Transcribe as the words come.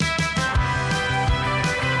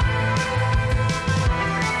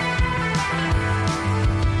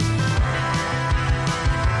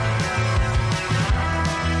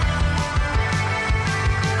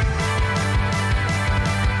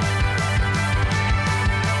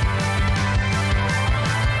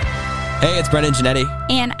Hey, it's Brennan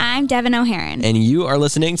Janetti. And I'm Devin O'Haron. And you are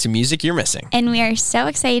listening to Music You're Missing. And we are so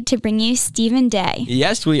excited to bring you Stephen Day.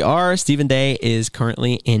 Yes, we are. Stephen Day is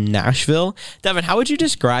currently in Nashville. Devin, how would you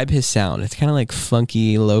describe his sound? It's kind of like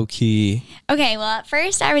funky, low-key. Okay, well, at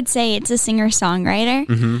first I would say it's a singer-songwriter.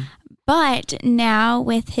 Mm-hmm. But now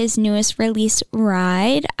with his newest release,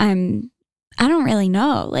 Ride, I don't really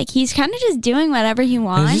know. Like, he's kind of just doing whatever he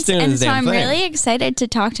wants. And so I'm really excited to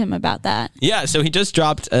talk to him about that. Yeah, so he just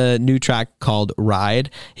dropped a new track called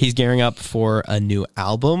Ride. He's gearing up for a new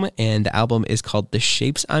album, and the album is called The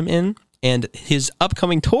Shapes I'm In. And his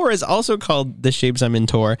upcoming tour is also called The Shapes I'm In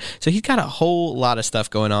Tour. So he's got a whole lot of stuff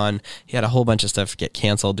going on. He had a whole bunch of stuff get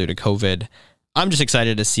canceled due to COVID. I'm just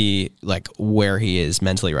excited to see like where he is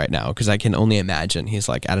mentally right now, because I can only imagine he's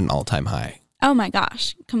like at an all-time high. Oh my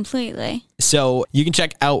gosh, completely. So you can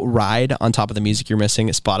check out Ride on top of the Music You're Missing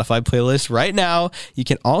Spotify playlist right now. You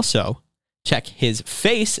can also check his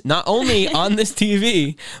face, not only on this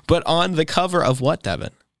TV, but on the cover of what,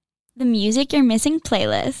 Devin? The Music You're Missing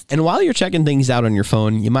playlist. And while you're checking things out on your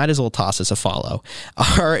phone, you might as well toss us a follow.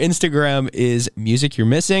 Our Instagram is Music You're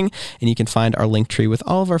Missing, and you can find our link tree with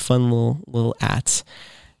all of our fun little ats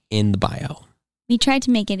in the bio. We tried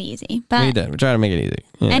to make it easy, but we did. We tried to make it easy.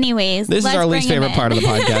 Yeah. Anyways, this is our least favorite part of the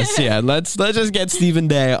podcast. Yeah, let's just get Stephen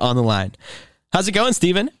Day on the line. How's it going,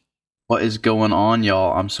 Stephen? What is going on,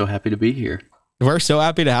 y'all? I'm so happy to be here. We're so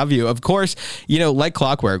happy to have you. Of course, like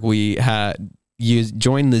clockwork, we had you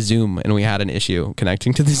joined the Zoom and we had an issue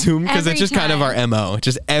connecting to the Zoom because it's just kind of our MO.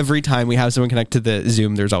 Just every time we have someone connect to the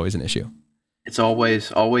Zoom, there's always an issue. It's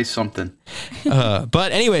always something.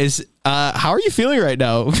 But anyways, how are you feeling right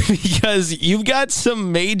now? Because you've got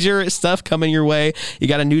some major stuff coming your way. You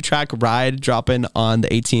got a new track, Ride, dropping on the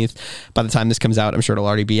 18th. By the time this comes out, I'm sure it'll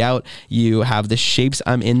already be out. You have the Shapes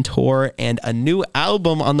I'm In tour and a new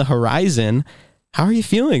album on the horizon. How are you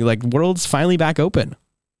feeling? Like, world's finally back open.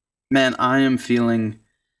 Man, I am feeling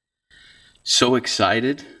so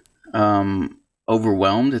excited,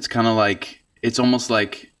 overwhelmed. It's kind of like, it's almost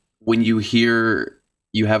like, when you hear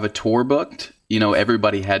you have a tour booked,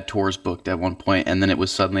 everybody had tours booked at one point, and then it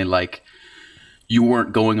was suddenly like you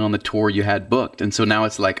weren't going on the tour you had booked. And so now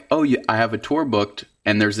it's like, I have a tour booked,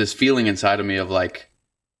 and there's this feeling inside of me of like,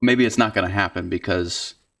 maybe it's not going to happen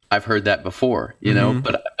because I've heard that before,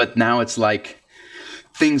 but now it's like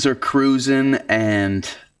things are cruising and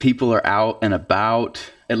people are out and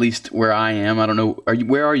about, at least where I am. I don't know.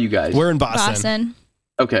 Where are you guys? We're in Boston.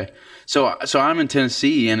 Okay. So I'm in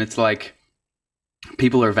Tennessee, and it's like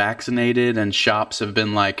people are vaccinated, and shops have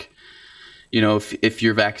been like, if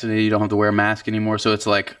you're vaccinated, you don't have to wear a mask anymore. So it's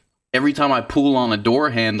like every time I pull on a door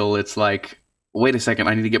handle, it's like, wait a second,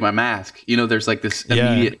 I need to get my mask. There's like this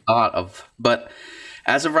immediate thought of, but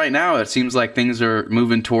as of right now, it seems like things are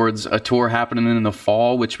moving towards a tour happening in the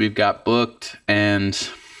fall, which we've got booked. And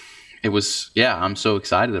it was, I'm so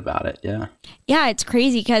excited about it. Yeah. Yeah, it's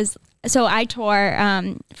crazy because so I tour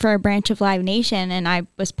for a branch of Live Nation, and I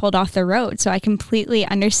was pulled off the road. So I completely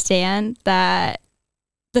understand that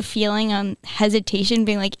the feeling on hesitation,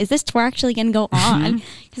 being like, is this tour actually going to go on?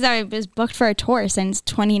 Because I was booked for a tour since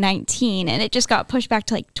 2019, and it just got pushed back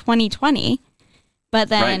to like 2020. But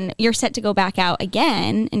then you're set to go back out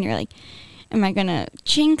again, and you're like, am I going to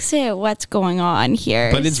jinx it? What's going on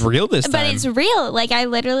here? But it's real this time. But it's real. Like, I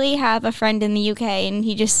literally have a friend in the UK, and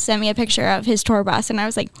he just sent me a picture of his tour bus, and I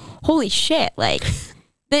was like, holy shit. Like,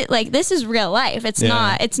 this is real life. It's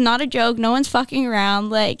not a joke. No one's fucking around.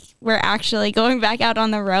 Like, we're actually going back out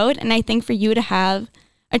on the road. And I think for you to have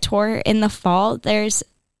a tour in the fall, there's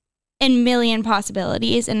a million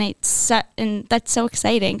possibilities, and that's so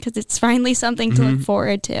exciting because it's finally something to look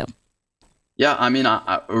forward to. Yeah, I mean,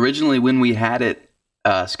 originally when we had it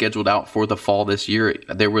scheduled out for the fall this year,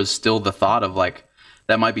 there was still the thought of like,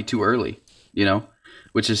 that might be too early,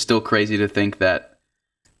 which is still crazy to think that,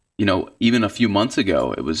 even a few months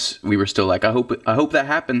ago, we were still like, I hope that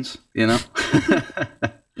happens,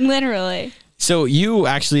 Literally. So you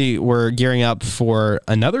actually were gearing up for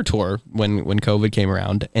another tour when COVID came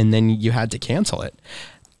around, and then you had to cancel it.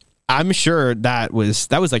 I'm sure that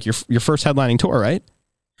was like your first headlining tour, right?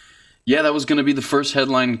 Yeah, that was going to be the first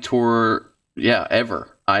headlining tour,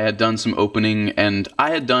 ever. I had done some opening, and I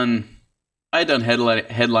had done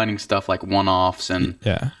headlining stuff like one-offs and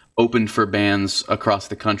opened for bands across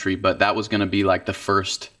the country, but that was going to be like the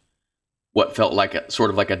first, what felt like sort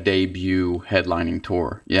of like a debut headlining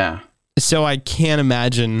tour. Yeah. So I can't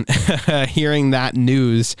imagine hearing that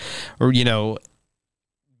news, or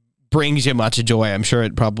brings you much joy. I'm sure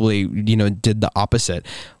it probably did the opposite.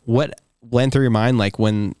 What went through your mind like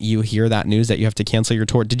when you hear that news that you have to cancel your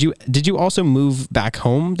tour? Did you also move back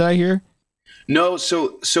home, did I hear? No,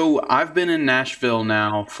 so I've been in Nashville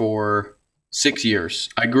now for 6 years.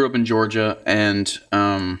 I grew up in Georgia, and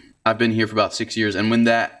I've been here for about 6 years. And when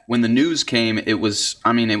the news came, it was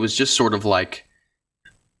just sort of like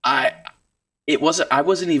I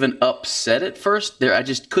wasn't even upset at first. I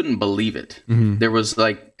just couldn't believe it. Mm-hmm. There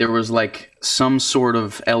was like some sort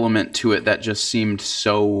of element to it that just seemed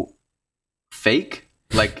so fake.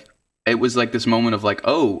 Like it was like this moment of like,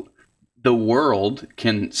 oh, the world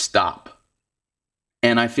can stop.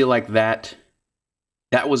 And I feel like that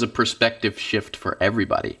was a perspective shift for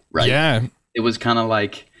everybody, right? Yeah. It was kind of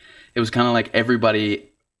like everybody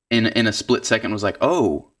in a split second was like,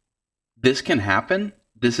 "Oh, this can happen.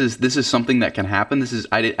 This is something that can happen.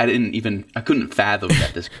 I couldn't fathom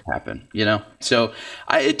that this could happen, you know?" So,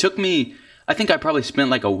 it took me, I think I probably spent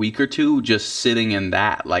like a week or two just sitting in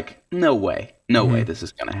that, like, no way this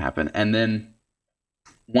is going to happen. And then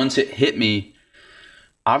once it hit me,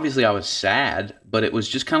 obviously I was sad, but it was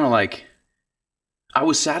just kind of like, I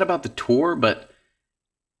was sad about the tour, but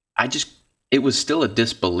it was still a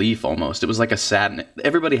disbelief almost. It was like a sadness.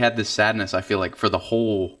 Everybody had this sadness, I feel like, for the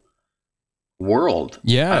whole world.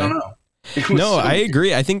 Yeah. I don't know. No, I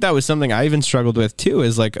agree. I think that was something I even struggled with too,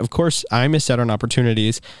 is like, of course I missed out on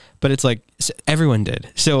opportunities, but it's like everyone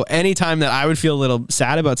did. So anytime that I would feel a little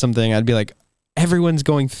sad about something, I'd be like, everyone's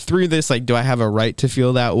going through this. Like, do I have a right to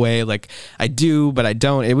feel that way? Like I do, but I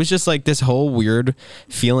don't. It was just like this whole weird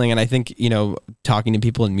feeling. And I think, you know, talking to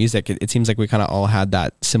people in music, it seems like we kind of all had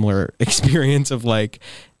that similar experience of like,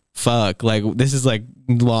 fuck, like this is like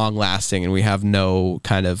long lasting and we have no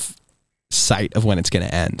kind of sight of when it's going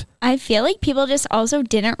to end. I feel like people just also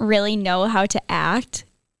didn't really know how to act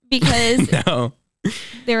because No.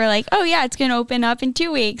 they were like, oh yeah, it's going to open up in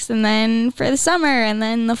 2 weeks and then for the summer and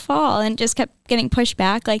then the fall, and just kept getting pushed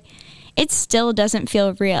back. Like it still doesn't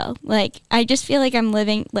feel real. Like I just feel like I'm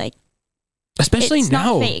living like, Especially it's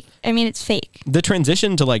now. not fake. I mean, it's fake. The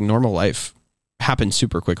transition to like normal life happened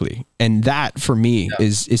super quickly. And that for me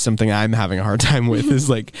is something I'm having a hard time with. Is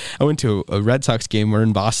like, I went to a Red Sox game. We're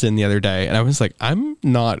in Boston the other day and I was like, I'm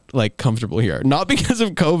not like comfortable here. Not because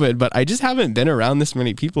of COVID, but I just haven't been around this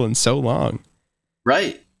many people in so long.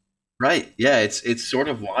 Right. Yeah, it's sort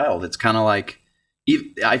of wild. It's kind of like,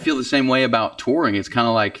 I feel the same way about touring. It's kind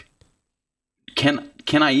of like,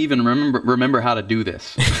 can I even remember how to do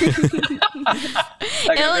this? Like,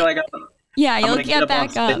 I feel like you'll I'm get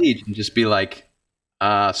back on up. stage and just be like,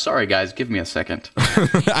 sorry guys, give me a second.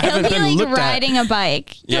 It'll be like riding a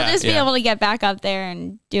bike. You'll just be Yeah. able to get back up there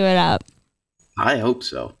and do it up. I hope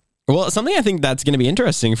so. Well, something I think that's going to be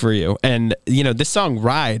interesting for you, and you know, this song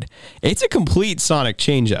 "Ride," it's a complete sonic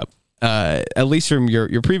change up, at least from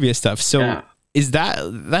your previous stuff. So, Yeah. is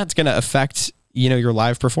that's going to affect, you know, your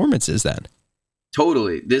live performances then?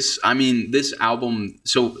 Totally. This album.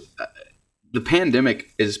 So the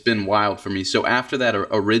pandemic has been wild for me. So after that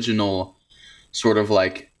original sort of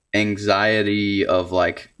like anxiety of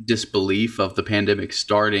like disbelief of the pandemic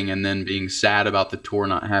starting and then being sad about the tour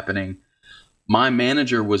not happening, my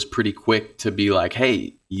manager was pretty quick to be like,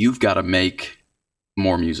 hey, you've got to make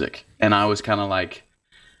more music. And I was kind of like,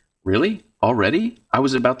 really? Already? I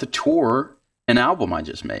was about to tour an album I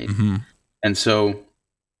just made. Mm-hmm. And so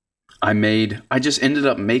I just ended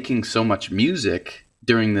up making so much music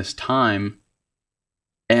during this time.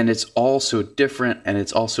 And it's all so different and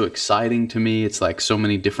it's also exciting to me. It's like so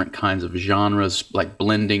many different kinds of genres like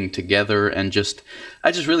blending together, and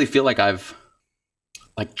I just really feel like I've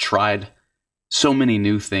like tried so many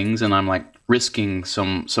new things, and I'm like risking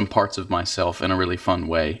some parts of myself in a really fun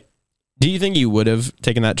way. Do you think you would have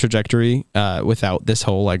taken that trajectory without this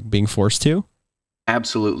whole like being forced to?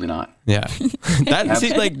 Absolutely not. Yeah. That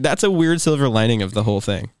seems like that's a weird silver lining of the whole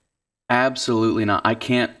thing. Absolutely not. I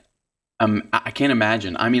can't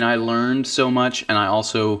imagine. I mean, I learned so much, and I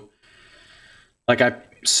also like I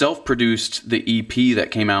self-produced the EP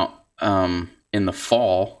that came out in the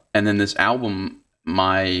fall, and then this album,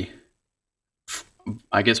 my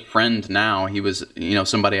I guess friend now, he was, you know,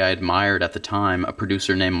 somebody I admired at the time, a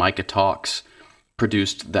producer named Micah Talks,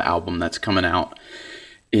 produced the album that's coming out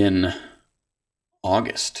in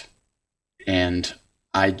August. And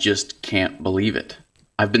I just can't believe it.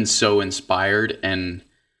 I've been so inspired and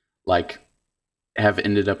like have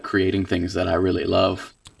ended up creating things that I really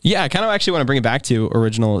love. Yeah, I kind of actually want to bring it back to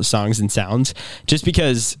original songs and sounds, just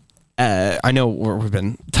because I know we've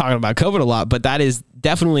been talking about COVID a lot, but that is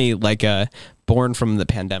definitely like born from the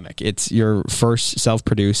pandemic. It's your first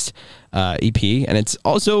self-produced EP, and it's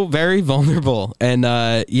also very vulnerable and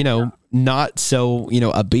not so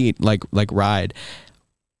upbeat like Ride.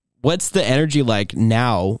 What's the energy like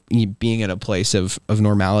now, being in a place of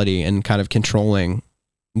normality and kind of controlling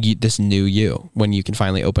this new you when you can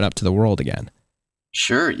finally open up to the world again?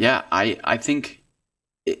 Sure. Yeah. I think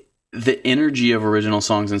the energy of Original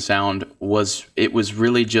Songs and Sound was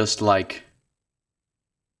really just like,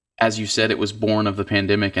 as you said, it was born of the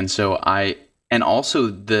pandemic. And so and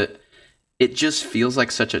also it just feels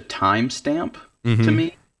like such a timestamp to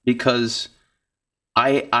me, because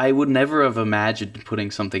I would never have imagined putting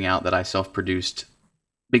something out that I self-produced,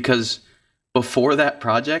 because before that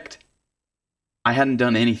project, I hadn't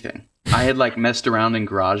done anything. I had like messed around in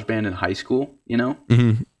GarageBand in high school, you know?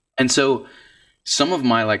 Mm-hmm. And so some of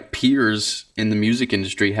my like peers in the music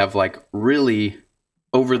industry have like really,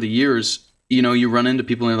 over the years, you know, you run into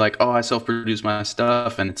people and they're like, oh, I self-produce my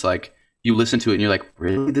stuff. And it's like, you listen to it and you're like,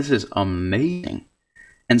 really? This is amazing.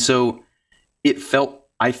 And so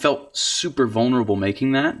I felt super vulnerable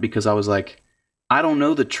making that, because I was like, I don't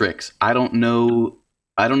know the tricks. I don't know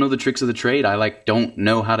the tricks of the trade. I like don't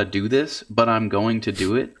know how to do this, but I'm going to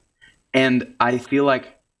do it. And I feel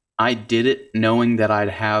like I did it knowing that I'd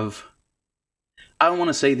have, I don't want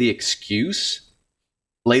to say the excuse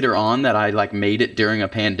later on that I like made it during a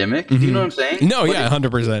pandemic. Do you know what I'm saying? No, but yeah,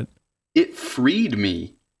 100%. It freed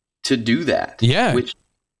me to do that. Yeah.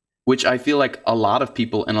 Which I feel like a lot of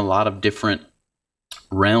people in a lot of different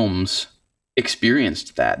realms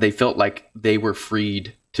experienced that. They felt like they were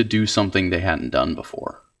freed to do something they hadn't done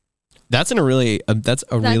before. That's a really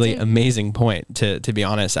amazing point, to be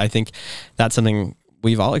honest. I think that's something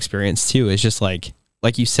we've all experienced too, is just like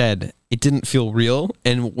you said, it didn't feel real.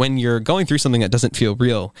 And when you're going through something that doesn't feel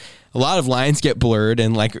real, a lot of lines get blurred,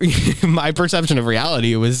 and like my perception of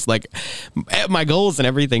reality was like my goals and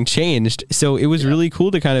everything changed. So it was really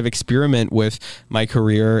cool to kind of experiment with my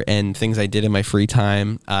career and things I did in my free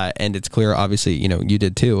time. And it's clear, obviously, you know, you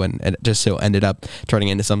did too. And it just so ended up turning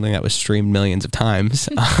into something that was streamed millions of times.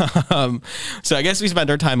 So I guess we spent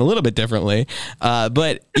our time a little bit differently.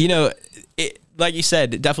 But, you know, like you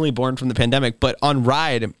said, definitely born from the pandemic. But on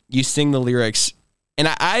Ride, you sing the lyrics. And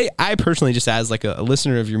I personally, just as like a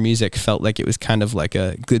listener of your music, felt like it was kind of like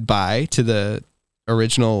a goodbye to the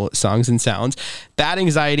original songs and sounds. Bad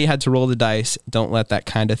anxiety, had to roll the dice. Don't let that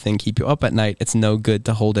kind of thing keep you up at night. It's no good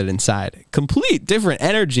to hold it inside. Complete different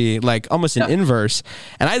energy, like almost an inverse.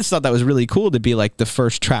 And I just thought that was really cool to be like the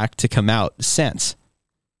first track to come out since.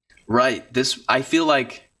 Right. I feel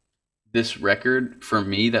like this record for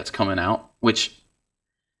me that's coming out,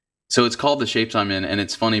 so it's called The Shapes I'm In, and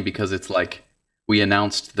it's funny because it's like we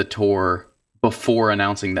announced the tour before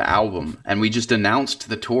announcing the album, and we just announced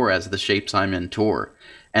the tour as The Shapes I'm In tour.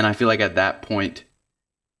 And I feel like at that point,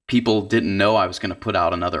 people didn't know I was going to put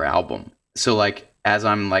out another album. So like, as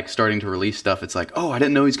I'm like starting to release stuff, it's like, oh, I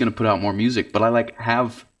didn't know he's going to put out more music, but I like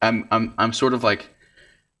I'm sort of like,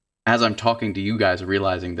 as I'm talking to you guys,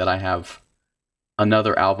 realizing that I have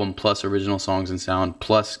another album plus Original Songs and Sound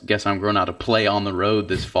plus Guess I'm Grown Out to play on the road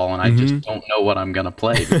this fall, and I just don't know what I'm gonna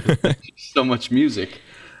play because there's so much music.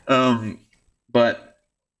 But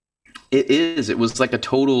it was like a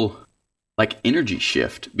total like energy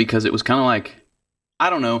shift, because it was kind of like,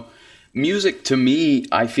 I don't know, music to me,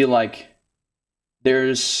 I feel like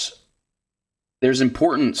there's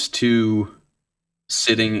importance to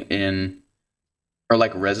sitting in, or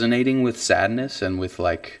like resonating with sadness and with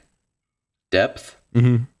like depth,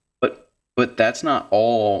 but that's not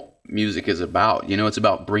all music is about. You know, it's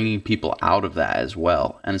about bringing people out of that as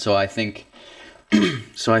well. And so I think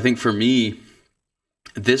for me,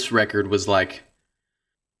 this record was like,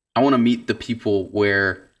 I want to meet the people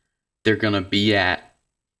where they're gonna be at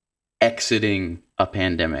exiting a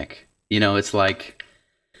pandemic. You know, it's like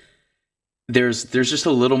there's just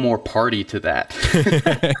a little more party to that.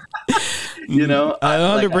 You know, I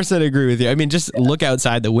 100% agree with you. I mean, just look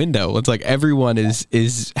outside the window. It's like everyone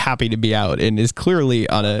is happy to be out and is clearly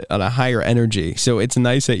on a higher energy. So it's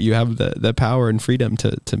nice that you have the power and freedom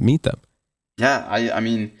to meet them. Yeah, I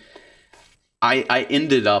mean, I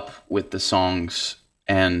ended up with the songs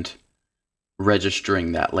and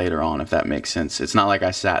registering that later on, if that makes sense. It's not like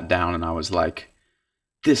I sat down and I was like,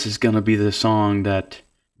 this is gonna be the song that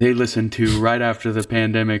they listen to right after the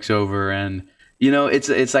pandemic's over. And you know,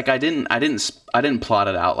 it's like I didn't plot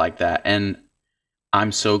it out like that, and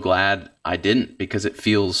I'm so glad I didn't, because it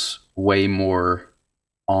feels way more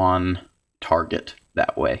on target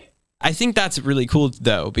that way. I think that's really cool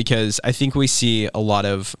though, because I think we see a lot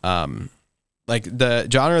of like the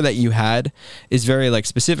genre that you had is very like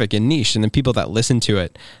specific and niche, and the people that listen to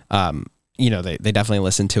it, you know, they definitely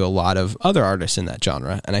listen to a lot of other artists in that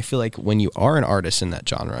genre. And I feel like when you are an artist in that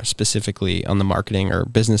genre, specifically on the marketing or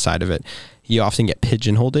business side of it, you often get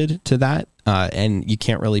pigeonholed to that, and you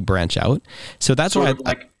can't really branch out. So that's why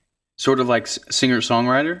Sort of like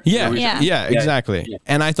singer-songwriter? Yeah, Yeah. exactly. Yeah.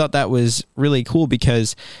 And I thought that was really cool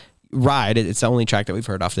because Ride, it's the only track that we've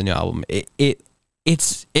heard off the new album. It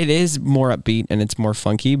is more upbeat and it's more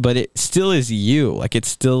funky, but it still is you. Like it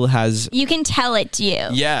still has. You can tell it's you.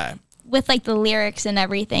 Yeah. With like the lyrics and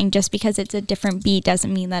everything, just because it's a different beat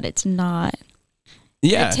doesn't mean that it's not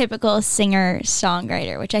Yeah. a typical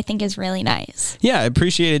singer-songwriter, which I think is really nice. Yeah. I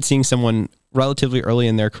appreciated seeing someone relatively early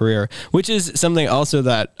in their career, which is something also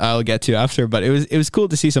that I'll get to after, but it was cool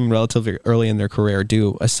to see someone relatively early in their career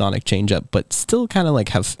do a sonic change up, but still kind of like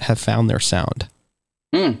have found their sound.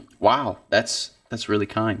 Wow. That's really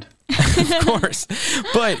kind. Of course.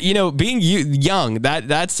 But, being young,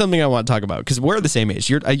 that's something I want to talk about because we're the same age.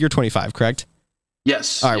 You're 25, correct?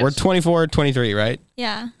 Yes. All right. yes. We're 24, 23, right?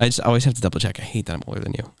 Yeah. I just always have to double check. I hate that I'm older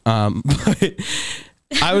than you.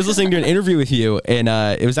 But I was listening to an interview with you and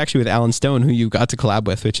it was actually with Alan Stone, who you got to collab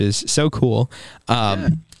with, which is so cool.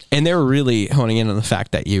 And they were really honing in on the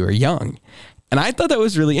fact that you were young. And I thought that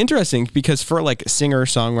was really interesting because for like a singer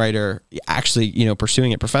songwriter, actually,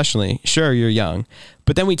 pursuing it professionally, sure, you're young.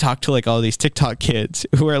 But then we talked to like all these TikTok kids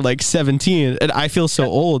who are like 17 and I feel so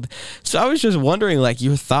old. So I was just wondering like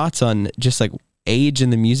your thoughts on just like age in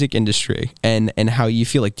the music industry and how you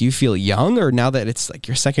feel. Like, do you feel young, or now that it's like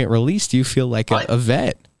your second release, do you feel like a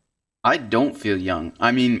vet? I don't feel young.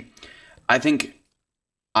 I mean, I think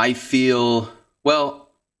I feel, well,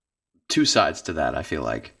 two sides to that. I feel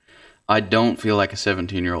like I don't feel like a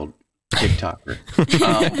 17-year-old TikToker.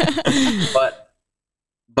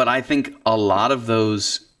 But I think a lot of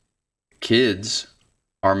those kids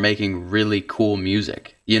are making really cool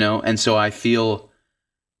music, and so I feel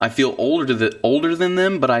older than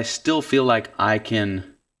them, but I still feel like I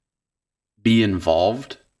can be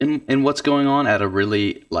involved in what's going on at a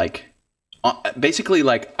really like basically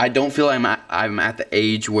like I don't feel I'm at the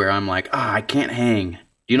age where I'm like, I can't hang.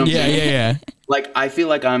 You know what I'm saying? Yeah. Like I feel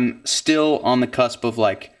like I'm still on the cusp of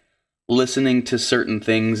like listening to certain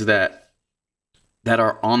things that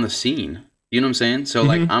are on the scene. You know what I'm saying? So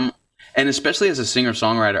like and especially as a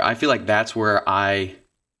singer-songwriter, I feel like that's where I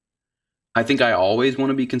think I always want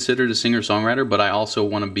to be considered a singer-songwriter, but I also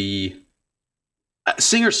want to be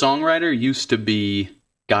singer-songwriter used to be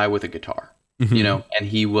guy with a guitar, and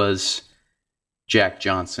he was Jack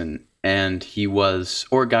Johnson, and he was,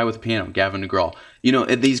 or a guy with a piano, Gavin DeGraw.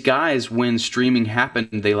 These guys, when streaming happened,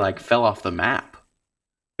 they like fell off the map,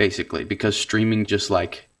 basically, because streaming just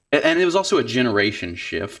like, and it was also a generation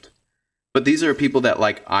shift. But these are people that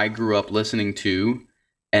like I grew up listening to,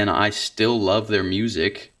 and I still love their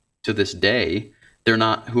music to this day. They're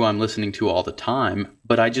not who I'm listening to all the time,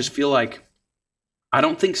 but I just feel like I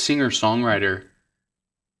don't think singer-songwriter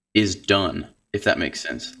is done, if that makes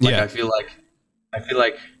sense. Like Yeah. I feel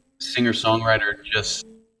like singer-songwriter just,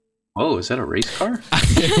 whoa, is that a race car?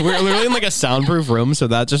 We're literally in like a soundproof room, so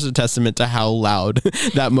that's just a testament to how loud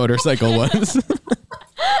that motorcycle was.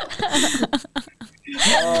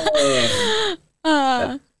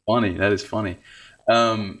 That's funny. That is funny.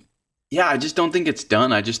 Yeah, I just don't think it's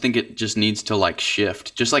done. I just think it just needs to like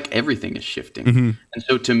shift, just like everything is shifting. And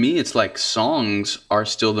so to me, it's like songs are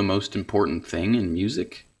still the most important thing in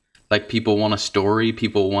music. Like people want a story,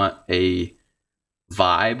 people want a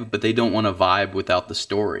vibe, but they don't want a vibe without the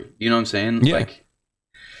story. You know what I'm saying? Yeah. Like,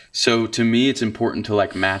 so to me, it's important to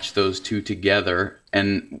like match those two together.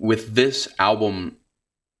 And with this album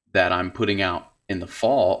that I'm putting out in the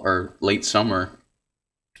fall or late summer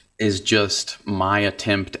is just my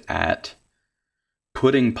attempt at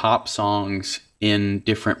putting pop songs in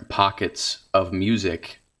different pockets of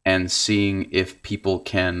music and seeing if people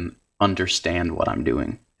can understand what I'm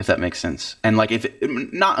doing, if that makes sense. And like,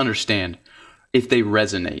 not understand, if they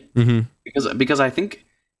resonate, because I think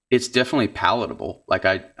it's definitely palatable. Like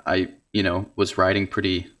I was writing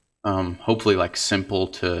pretty, hopefully like simple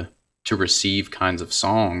to receive kinds of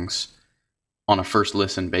songs on a first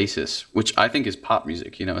listen basis, which I think is pop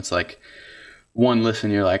music. It's like one listen,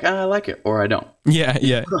 you're like, I like it, or I don't. Yeah.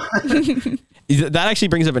 That actually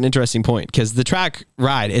brings up an interesting point because the track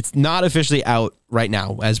Ride, it's not officially out right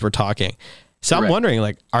now as we're talking. So Correct. I'm wondering,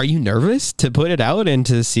 like, are you nervous to put it out and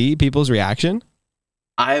to see people's reaction?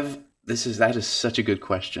 That is such a good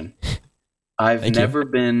question. I've Thank you. never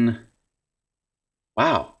been.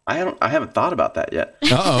 Wow, I haven't thought about that yet.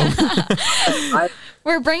 Uh-oh.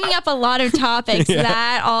 We're bringing up a lot of topics. Yeah.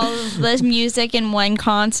 That all of this music in one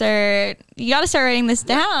concert. You got to start writing this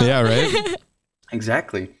down. Yeah, right?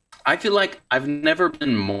 Exactly. I feel like I've never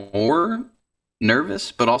been more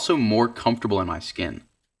nervous, but also more comfortable in my skin.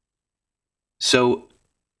 So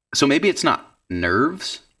maybe it's not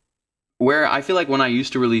nerves, where I feel like when I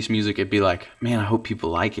used to release music, it'd be like, man, I hope people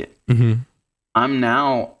like it. I'm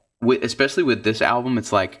now especially with this album,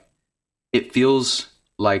 it's like it feels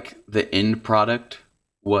like the end product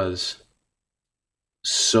was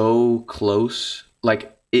so close.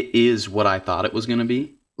 Like it is what I thought it was going to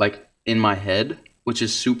be, like in my head, which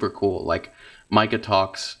is super cool. Like Micah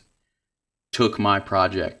Talks took my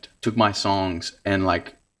project, took my songs, and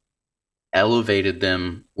like elevated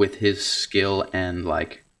them with his skill and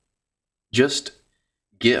like just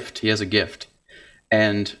gift. He has a gift.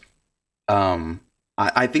 And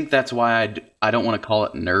I think that's why I don't want to call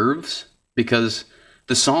it nerves, because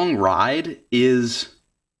the song Ride is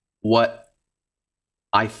what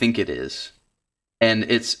I think it is. And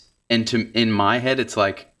in my head, it's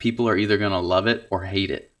like people are either going to love it or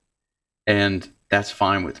hate it. And that's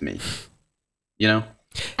fine with me. You know?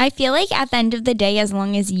 I feel like at the end of the day, as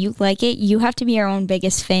long as you like it, you have to be your own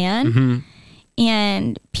biggest fan. Mm-hmm.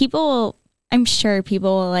 And I'm sure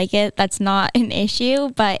people will like it. That's not an issue,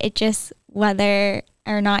 but it just whether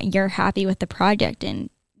or not you're happy with the project and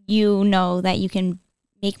you know that you can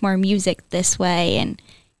make more music this way and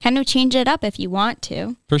kind of change it up if you want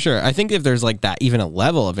to. For sure. I think if there's like that, even a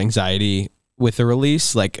level of anxiety with the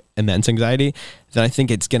release, like immense anxiety, then I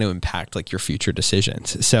think it's going to impact like your future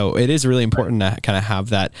decisions. So it is really important to kind of have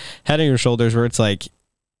that head on your shoulders where it's like,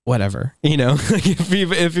 whatever, you know, like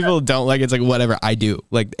if people don't like it, it's like, whatever, I do.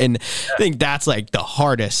 Like, and I think that's like the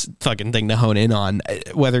hardest fucking thing to hone in on,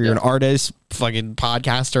 whether you're an artist, fucking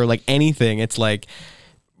podcaster, like anything. It's like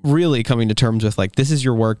really coming to terms with like, this is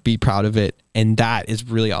your work, be proud of it. And that is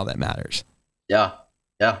really all that matters. Yeah.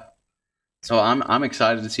 Yeah. So I'm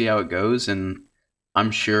excited to see how it goes, and I'm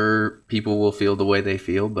sure people will feel the way they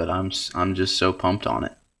feel, but I'm just so pumped on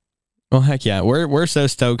it. Well, heck yeah. We're so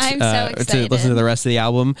stoked I'm so to excited. listen to the rest of the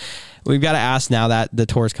album. We've got to ask now that the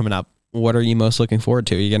tour's coming up, what are you most looking forward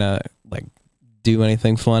to? Are you going to like do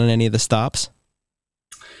anything fun in any of the stops?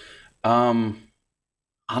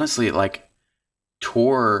 Honestly, like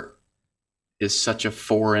tour is such a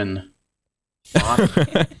foreign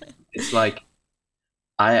thought. It's like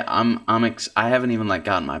I haven't even like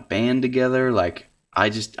gotten my band together. Like I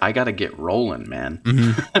got to get rolling, man.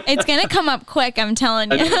 Mm-hmm. It's going to come up quick, I'm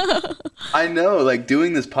telling you. I know, like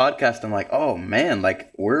doing this podcast, I'm like, oh man,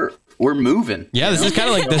 like we're moving. Yeah, this is kind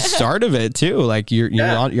of like the start of it too. Like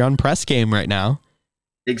you're on press game right now.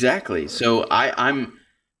 Exactly. So I love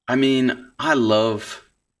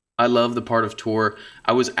the part of tour.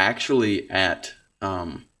 I was actually at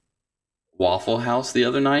Waffle House the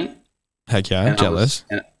other night. Heck yeah, I'm jealous.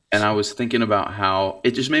 And I was thinking about how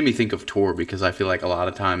it just made me think of tour, because I feel like a lot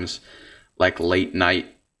of times, like late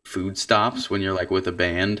night food stops when you're like with a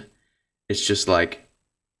band, it's just like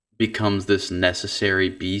becomes this necessary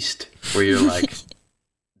beast where you're like,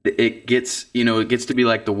 it gets to be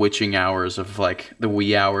like the witching hours of like the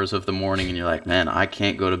wee hours of the morning, and you're like, man, I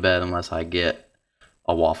can't go to bed unless I get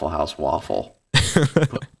a Waffle House waffle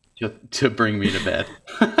to bring me to bed.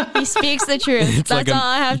 He speaks the truth. That's all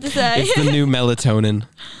I have to say. It's the new melatonin.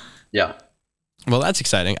 Yeah. Well, that's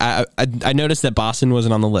exciting. I noticed that Boston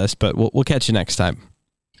wasn't on the list, but we'll catch you next time.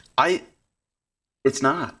 It's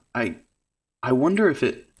not. I wonder if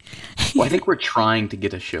it. Well, I think we're trying to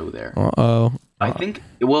get a show there. Uh-oh. I think.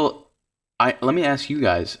 Well, let me ask you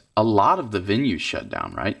guys. A lot of the venues shut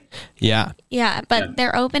down, right? Yeah. Yeah, but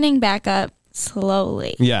they're opening back up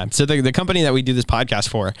slowly. Yeah. So the company that we do this podcast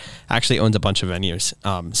for actually owns a bunch of venues.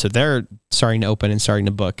 So they're starting to open and starting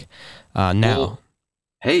to book now. Well,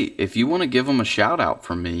 hey, if you want to give them a shout out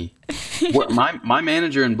from me, my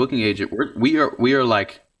manager and booking agent, we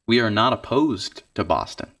are not opposed to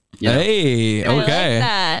Boston. You know? Hey, okay. I like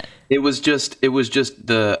that. It was just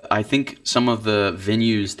I think some of the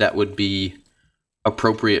venues that would be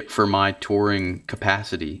appropriate for my touring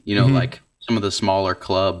capacity, like some of the smaller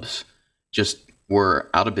clubs just were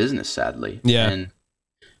out of business, sadly. Yeah. And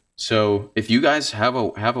so if you guys have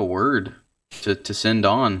a word to send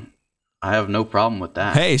on, I have no problem with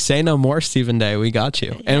that. Hey, say no more, Stephen Day. We got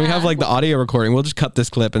you. And we have like the audio recording. We'll just cut this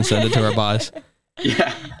clip and send it to our boss.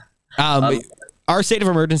 Yeah. Our state of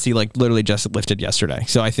emergency like literally just lifted yesterday.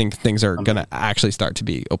 So I think things are going to actually start to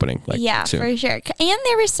be opening soon. For sure. And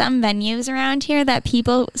there were some venues around here that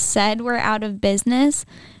people said were out of business,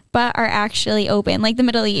 but are actually open, like the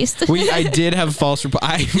Middle East. I did have false.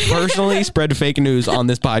 I personally spread fake news on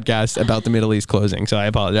this podcast about the Middle East closing, so I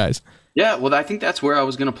apologize. Yeah, well, I think that's where I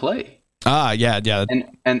was going to play. Yeah.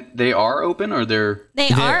 And they are open, or They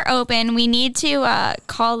are open. We need to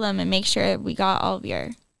call them and make sure we got all of your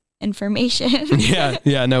information.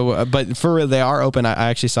 No, but for real, they are open. I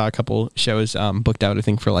actually saw a couple shows booked out, I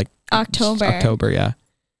think, for like October, yeah.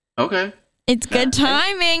 Okay. It's good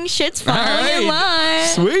timing. Shit's falling in line.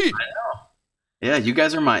 Sweet. Yeah, you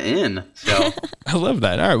guys are my in. So I love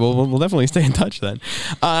that. All right, well, we'll definitely stay in touch then.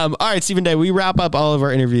 All right, Stephen Day, we wrap up all of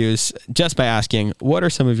our interviews just by asking, what are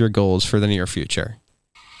some of your goals for the near future?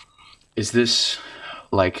 is this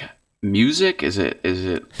like music? Is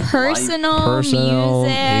it Personal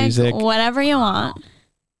music, whatever you want.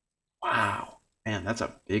 Wow, man, that's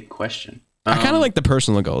a big question. I kind of like the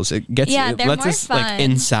personal goals. It lets us fun. like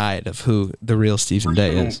inside of who the real Stephen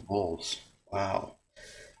Day is. Goals. Wow.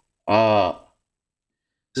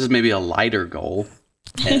 This is maybe a lighter goal.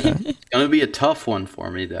 And it's gonna be a tough one for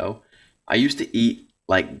me though. I used to eat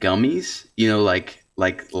like gummies,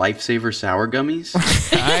 like Lifesaver sour gummies.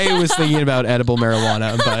 I was thinking about edible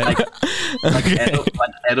marijuana, but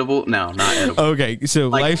edible? No, not edible. Okay, so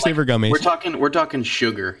Lifesaver gummies. We're talking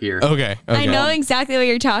sugar here. Okay. I know exactly what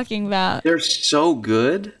you're talking about. They're so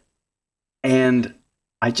good, and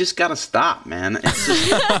I just gotta stop, man. It's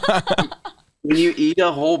just, when you eat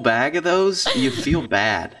a whole bag of those, you feel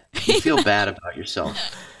bad. You feel bad about yourself.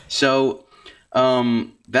 So,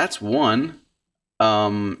 that's one.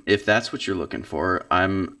 If that's what you're looking for,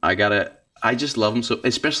 I just love them so,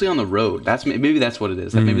 especially on the road. Maybe that's what it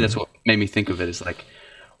is. Maybe that's what made me think of it, is like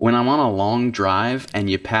when I'm on a long drive and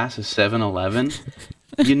you pass a 7-Eleven,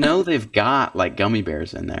 they've got like gummy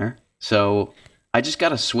bears in there. So I just got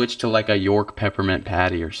to switch to like a York peppermint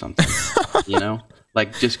patty or something,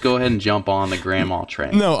 Like, just go ahead and jump on the grandma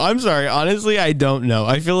train. No, I'm sorry. Honestly, I don't know.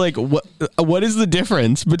 I feel like what is the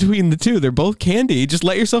difference between the two? They're both candy. Just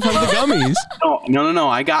let yourself have the gummies. No.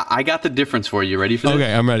 I got the difference for you. Ready for this?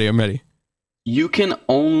 Okay, I'm ready. You can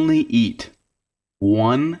only eat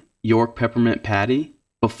one York peppermint patty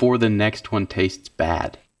before the next one tastes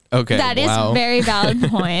bad. Okay, that is a very valid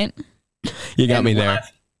point. You got me there.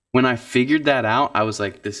 When I figured that out, I was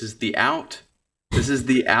like, this is the out. This is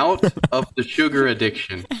the out of the sugar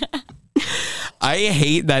addiction. I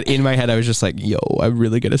hate that in my head. I was just like, yo, I'm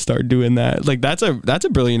really going to start doing that. Like, that's a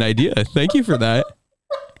brilliant idea. Thank you for that.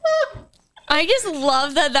 I just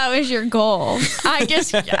love that was your goal. I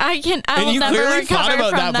will never recover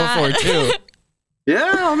from that. Before too.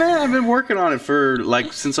 Yeah, man, I've been working on it for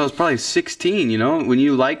since I was probably 16, When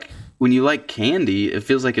you like candy, it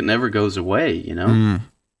feels like it never goes away,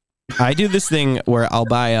 I do this thing where I'll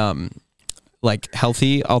buy like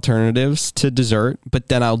healthy alternatives to dessert, but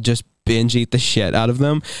then I'll just binge eat the shit out of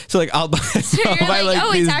them. So like I'll buy,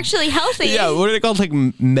 it's actually healthy. Yeah, what are they called? Like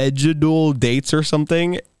Medjool dates or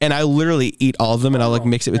something. And I literally eat all of them, and I'll like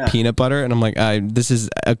mix it with peanut butter, and I'm like, this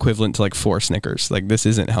is equivalent to like 4 Snickers. Like, this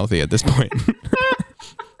isn't healthy at this point.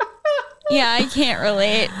 Yeah, I can't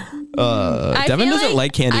relate. Devin doesn't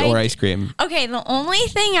like candy or ice cream. Okay, the only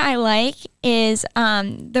thing I like is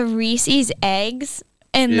the Reese's eggs.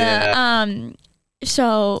 And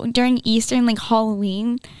so during Easter and like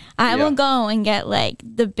Halloween, I will go and get like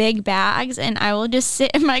the big bags, and I will just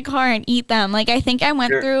sit in my car and eat them. Like, I think I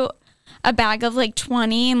went through a bag of like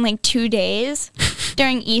 20 in like 2 days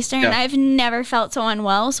during Easter, and I've never felt so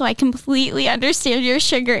unwell. So I completely understand your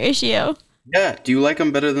sugar issue. Yeah. Do you like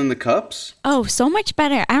them better than the cups? Oh, so much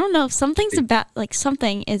better. I don't know if something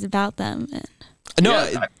is about them. No,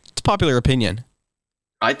 it's popular opinion.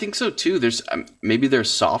 I think so too. There's maybe they're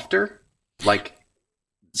softer. Like,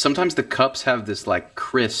 sometimes the cups have this like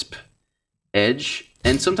crisp edge,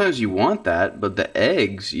 and sometimes you want that, but the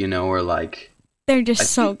eggs, are like, they're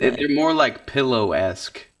just so good. They're more like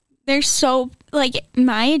pillow-esque. They're so, like,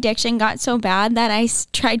 my addiction got so bad that I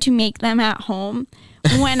tried to make them at home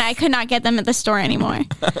when I could not get them at the store anymore.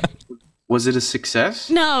 Was it a success?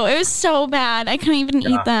 No, it was so bad. I couldn't even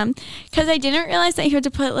eat them because I didn't realize that you had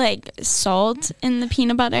to put like salt in the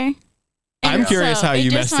peanut butter. I'm curious how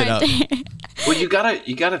you messed it up. Well, you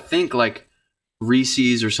gotta think like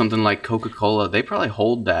Reese's or something like Coca-Cola. They probably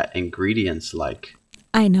hold that ingredients like,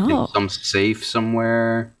 I know, in some safe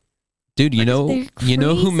somewhere. Dude, you know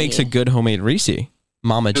who makes a good homemade Reese?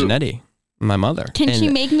 Mama Janetti. My mother. Can she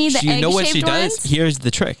make me the egg-shaped ones? You know what she does? Here's the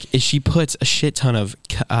trick: is she puts a shit ton of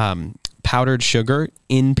powdered sugar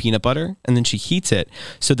in peanut butter, and then she heats it,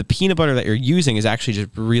 so the peanut butter that you're using is actually just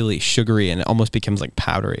really sugary, and it almost becomes like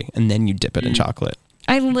powdery, and then you dip it in chocolate.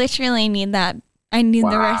 I literally need that. I need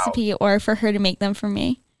the recipe, or for her to make them for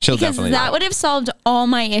me. She'll because definitely that would have solved all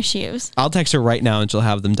my issues. I'll text her right now, and she'll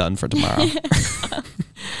have them done for tomorrow.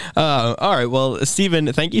 All right. Well,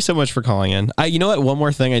 Stephen, thank you so much for calling in. You know what? One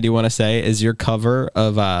more thing I do want to say is your cover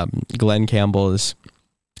of Glenn Campbell's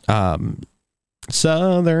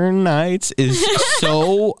Southern Nights is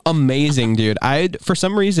so amazing, dude. For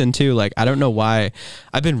some reason too, like, I don't know why,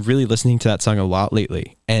 I've been really listening to that song a lot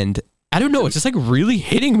lately, and I don't know, it's just like really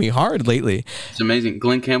hitting me hard lately. It's amazing.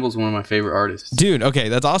 Glenn Campbell's one of my favorite artists. Dude, okay,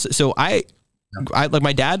 that's awesome. So like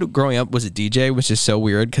my dad growing up was a DJ, which is so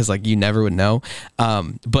weird because like you never would know.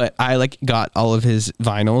 But I like got all of his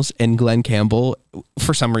vinyls, and Glenn Campbell,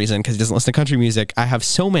 for some reason, because he doesn't listen to country music, I have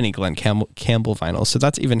so many Glenn Campbell vinyls. So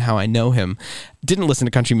that's even how I know him. Didn't listen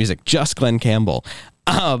to country music, just Glenn Campbell.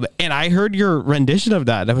 And I heard your rendition of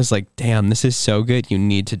that. And I was like, damn, this is so good. You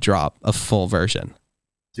need to drop a full version.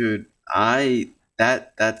 Dude, thank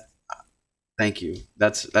you.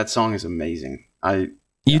 That song is amazing.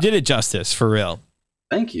 You did it justice, for real.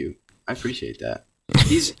 Thank you. I appreciate that.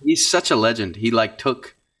 He's such a legend. He like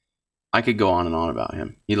I could go on and on about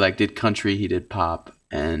him. He like did country, he did pop,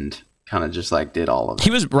 and kind of just like did all of it.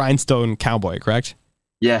 He was Rhinestone Cowboy, correct?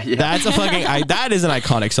 Yeah. That's a fucking that is an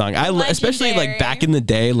iconic song. Especially like back in the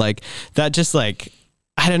day, like that just like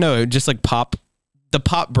I don't know, just like the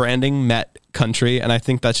pop branding met country, and I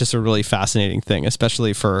think that's just a really fascinating thing,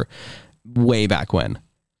 especially for way back when.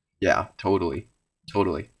 Yeah, totally.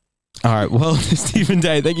 All right. Well, Stephen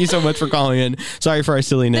Day, thank you so much for calling in. Sorry for our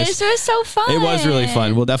silliness. This was so fun. It was really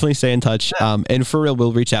fun. We'll definitely stay in touch. And for real,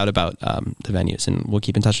 we'll reach out about the venues, and we'll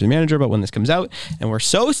keep in touch with the manager about when this comes out. And we're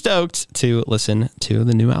so stoked to listen to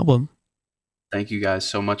the new album. Thank you guys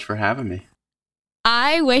so much for having me.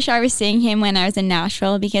 I wish I was seeing him when I was in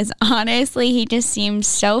Nashville, because honestly, he just seems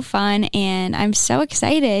so fun, and I'm so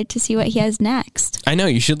excited to see what he has next. I know.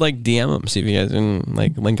 You should like DM him, see if you guys can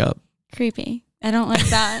like link up. Creepy. I don't like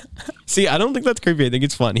that. See, I don't think that's creepy. I think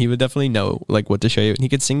it's fun. He would definitely know like what to show you, and he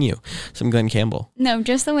could sing you some Glenn Campbell. No,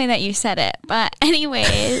 just the way that you said it. But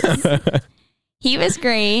anyways, he was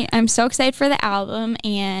great. I'm so excited for the album,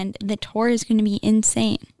 and the tour is going to be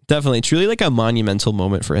insane. Definitely. Truly like a monumental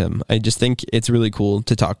moment for him. I just think it's really cool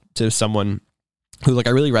to talk to someone who like I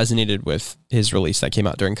really resonated with his release that came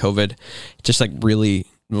out during COVID. Just like really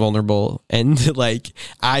vulnerable, and like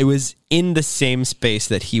I was in the same space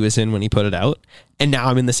that he was in when he put it out, and now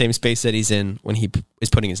I'm in the same space that he's in when he is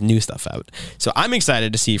putting his new stuff out. So I'm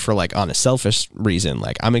excited to see, for like on a selfish reason,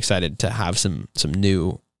 like I'm excited to have some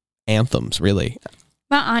new anthems, really.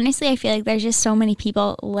 But honestly, I feel like there's just so many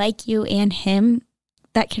people like you and him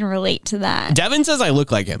that can relate to that. Devin says I look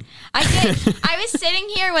like him. I did. I was sitting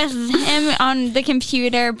here with him on the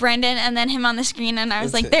computer, Brendan, and then him on the screen, and I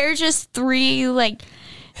was like, there's just three like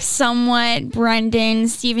somewhat Brendan,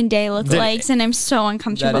 Stephen Day lookalikes, and I'm so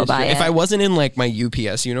uncomfortable by it. If I wasn't in like my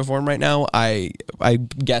UPS uniform right now, I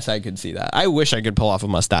guess I could see that. I wish I could pull off a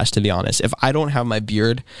mustache, to be honest. If I don't have my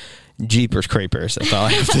beard, jeepers creepers, that's all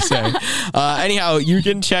I have to say. Anyhow, you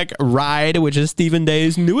can check Ride, which is Stephen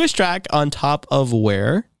Day's newest track, on top of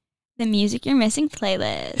where? The Music You're Missing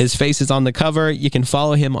playlist. His face is on the cover. You can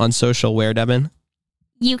follow him on social where, Devin?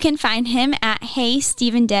 You can find him at Hey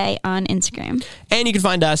Stephen Day on Instagram. And you can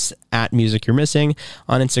find us at Music You're Missing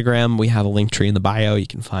on Instagram. We have a link tree in the bio. You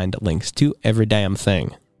can find links to every damn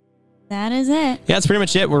thing. That is it. Yeah, that's pretty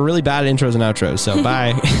much it. We're really bad at intros and outros, so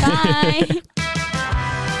bye. Bye.